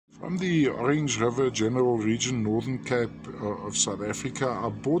From the Orange River General Region, Northern Cape of South Africa. I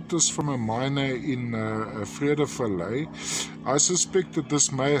bought this from a miner in Vredevallei. I suspect that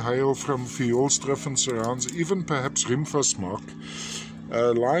this may hail from Fjolsdrift and surrounds, even perhaps Rimfasmark.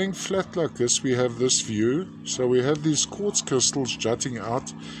 Lying flat like this, we have this view. So we have these quartz crystals jutting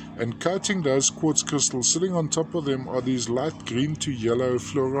out, and coating those quartz crystals, sitting on top of them are these light green to yellow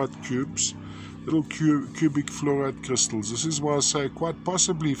fluorite cubes. Little cubic fluorite crystals. This is why I say quite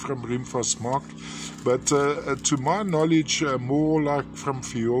possibly from Rimfasmark, but to my knowledge more like from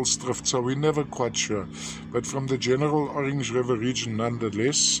Fjolsdrift, so we're never quite sure. But from the general Orange River region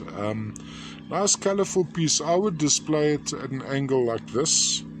nonetheless. Nice colourful piece. I would display it at an angle like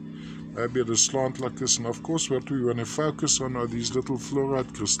this, maybe at a slant like this, and of course what we want to focus on are these little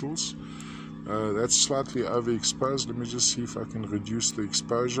fluorite crystals. That's slightly overexposed. Let me just see if I can reduce the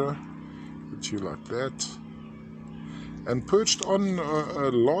exposure. You like that, and perched on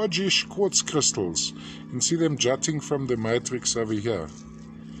largish quartz crystals. You can see them jutting from the matrix over here.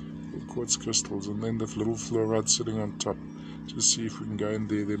 Quartz crystals, and then the little fluorite sitting on top. Just see if we can go in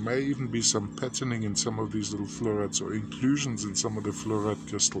there. There may even be some patterning in some of these little fluorites, or inclusions in some of the fluorite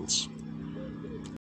crystals.